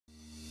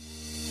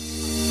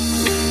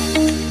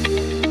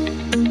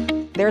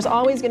There's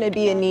always going to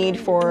be a need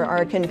for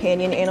our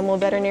companion animal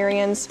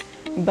veterinarians,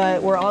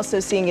 but we're also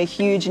seeing a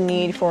huge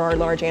need for our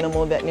large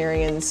animal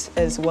veterinarians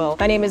as well.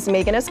 My name is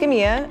Magan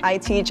Escamilla. I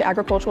teach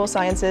agricultural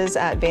sciences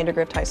at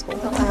Vandegrift High School.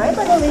 All right,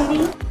 little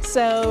lady.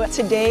 So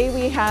today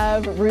we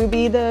have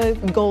Ruby the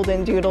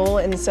golden doodle,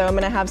 and so I'm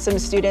going to have some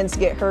students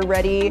get her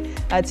ready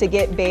to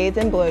get bathed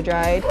and blow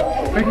dried.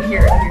 Right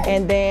here.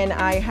 And then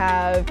I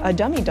have a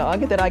dummy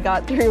dog that I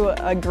got through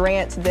a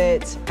grant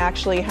that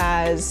actually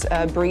has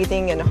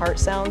breathing and heart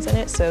sounds in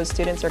it, so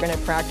students are going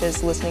to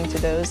practice listening to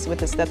those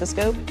with a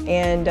stethoscope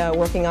and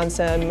working on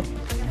some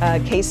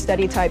case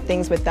study type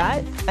things with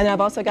that. And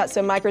I've also got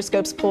some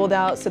microscopes pulled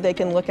out so they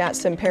can look at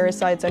some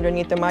parasites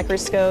underneath the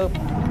microscope.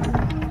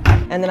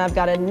 And then I've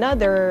got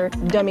another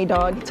dummy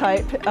dog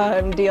type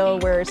deal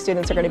where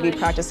students are going to be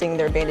practicing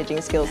their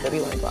bandaging skills that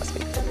we learned last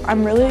week.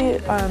 I'm really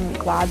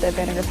glad that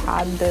Vandegrift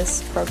had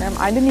this program.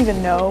 I didn't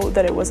even know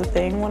that it was a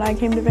thing when I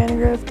came to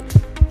Vandegrift.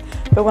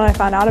 But when I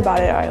found out about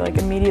it, I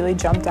immediately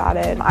jumped at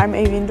it. I'm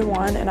avian to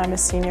 1 and I'm a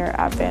senior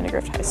at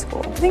Vandegrift High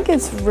School. I think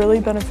it's really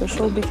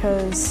beneficial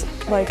because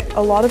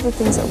a lot of the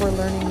things that we're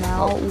learning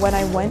now, when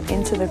I went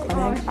into the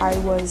clinic, I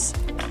was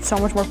so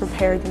much more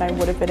prepared than I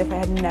would have been if I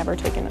had never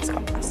taken this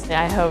class.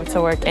 I hope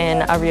to work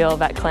in a real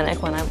vet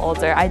clinic when I'm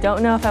older. I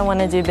don't know if I want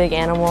to do big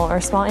animal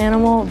or small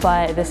animal,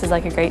 but this is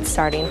a great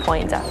starting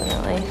point,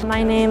 definitely.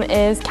 My name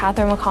is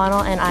Catherine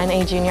McConnell and I'm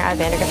a junior at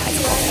Vandegrift High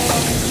School.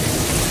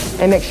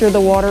 And make sure the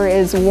water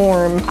is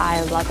warm.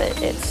 I love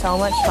it. It's so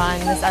much fun.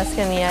 Miss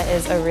Escamilla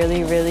is a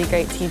really, really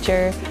great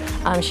teacher.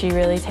 She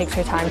really takes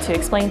her time to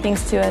explain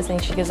things to us,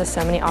 and she gives us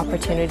so many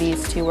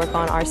opportunities to work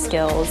on our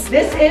skills.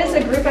 This is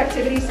a group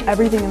activity.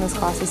 Everything in this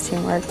class is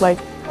teamwork.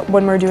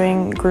 When we're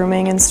doing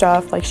grooming and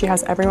stuff, she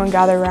has everyone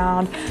gather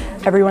around.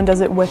 Everyone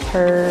does it with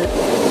her.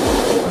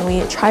 When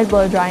we tried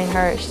blow drying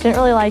her, she didn't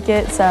really like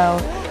it, so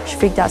she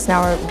freaked out, so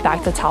now we're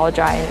back to towel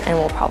drying, and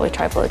we'll probably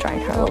try blow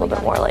drying her a little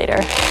bit more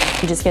later.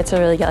 You just get to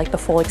really get the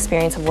full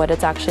experience of what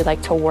it's actually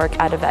like to work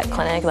at a vet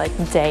clinic,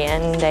 day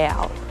in, day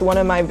out. One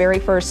of my very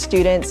first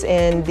students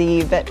in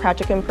the vet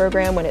practicum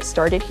program when it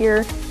started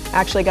here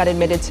actually got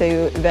admitted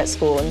to vet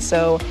school, and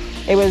so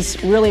it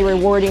was really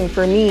rewarding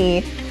for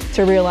me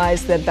to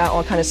realize that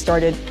all kind of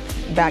started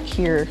back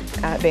here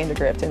at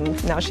Vandegrift,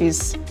 and now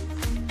she's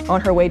on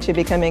her way to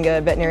becoming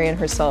a veterinarian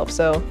herself,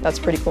 so that's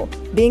pretty cool.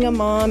 Being a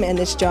mom and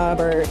this job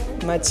are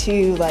my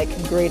two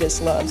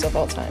greatest loves of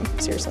all time,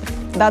 seriously.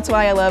 That's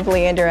why I love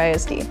Leander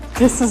ISD.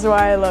 This is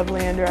why I love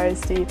Leander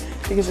ISD,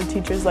 because of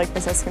teachers like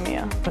Miss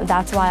Escamilla.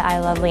 That's why I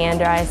love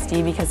Leander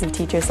ISD, because of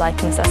teachers like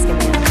Miss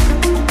Escamilla.